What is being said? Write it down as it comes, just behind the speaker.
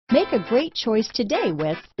Make a great choice today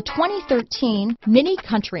with the 2013 Mini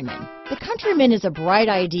Countryman. The Countryman is a bright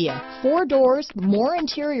idea. 4 doors, more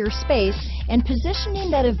interior space, and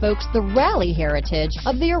positioning that evokes the rally heritage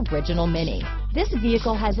of the original Mini. This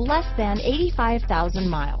vehicle has less than 85,000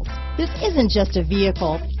 miles. This isn't just a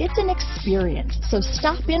vehicle, it's an experience. So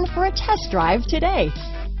stop in for a test drive today.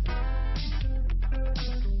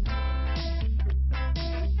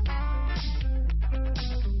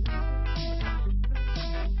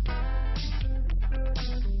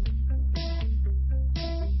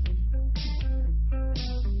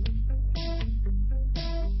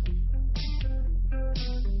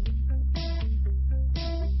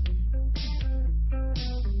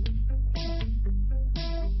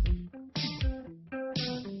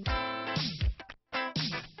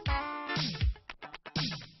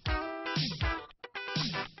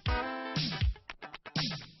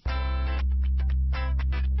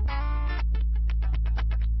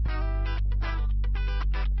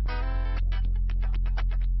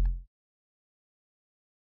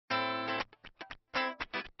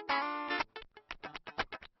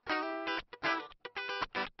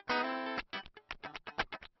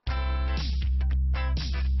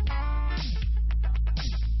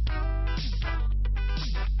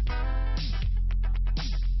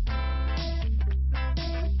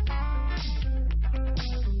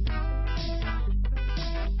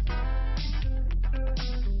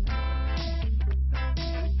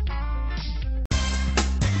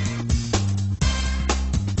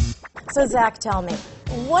 So Zach, tell me,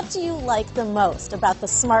 what do you like the most about the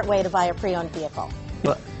smart way to buy a pre-owned vehicle?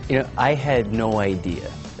 Well, I had no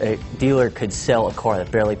idea a dealer could sell a car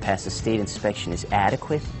that barely passed the state inspection as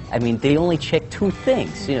adequate. I mean, they only check 2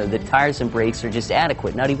 things. The tires and brakes are just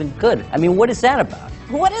adequate, not even good. I mean, what is that about?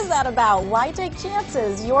 What is that about? Why take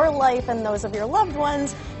chances? Your life and those of your loved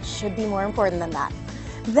ones should be more important than that.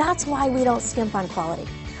 That's why we don't skimp on quality.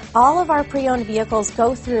 All of our pre-owned vehicles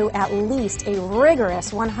go through at least a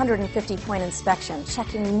rigorous 150-point inspection,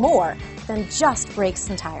 checking more than just brakes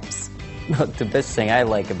and tires. The best thing I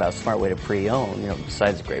like about Smart Way to Pre-Own,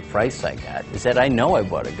 besides the great price I got, is that I know I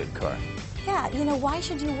bought a good car. Yeah, why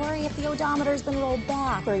should you worry if the odometer's been rolled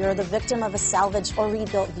back, or you're the victim of a salvaged or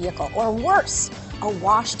rebuilt vehicle, or worse, a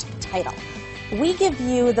washed title? We give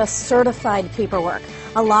you the certified paperwork,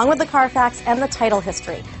 along with the Carfax and the title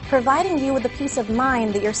history, providing you with the peace of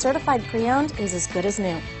mind that your certified pre-owned is as good as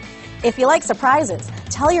new. If you like surprises,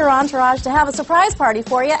 tell your entourage to have a surprise party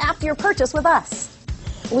for you after your purchase with us.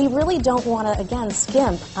 We really don't want to, again,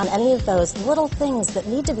 skimp on any of those little things that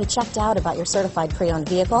need to be checked out about your certified pre-owned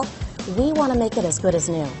vehicle. We want to make it as good as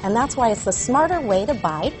new, and that's why it's the smarter way to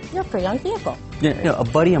buy your pre-owned vehicle. A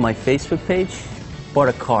buddy on my Facebook page bought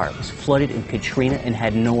a car. It was flooded in Katrina and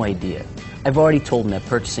had no idea. I've already told him that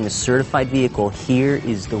purchasing a certified vehicle here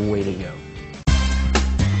is the way to go.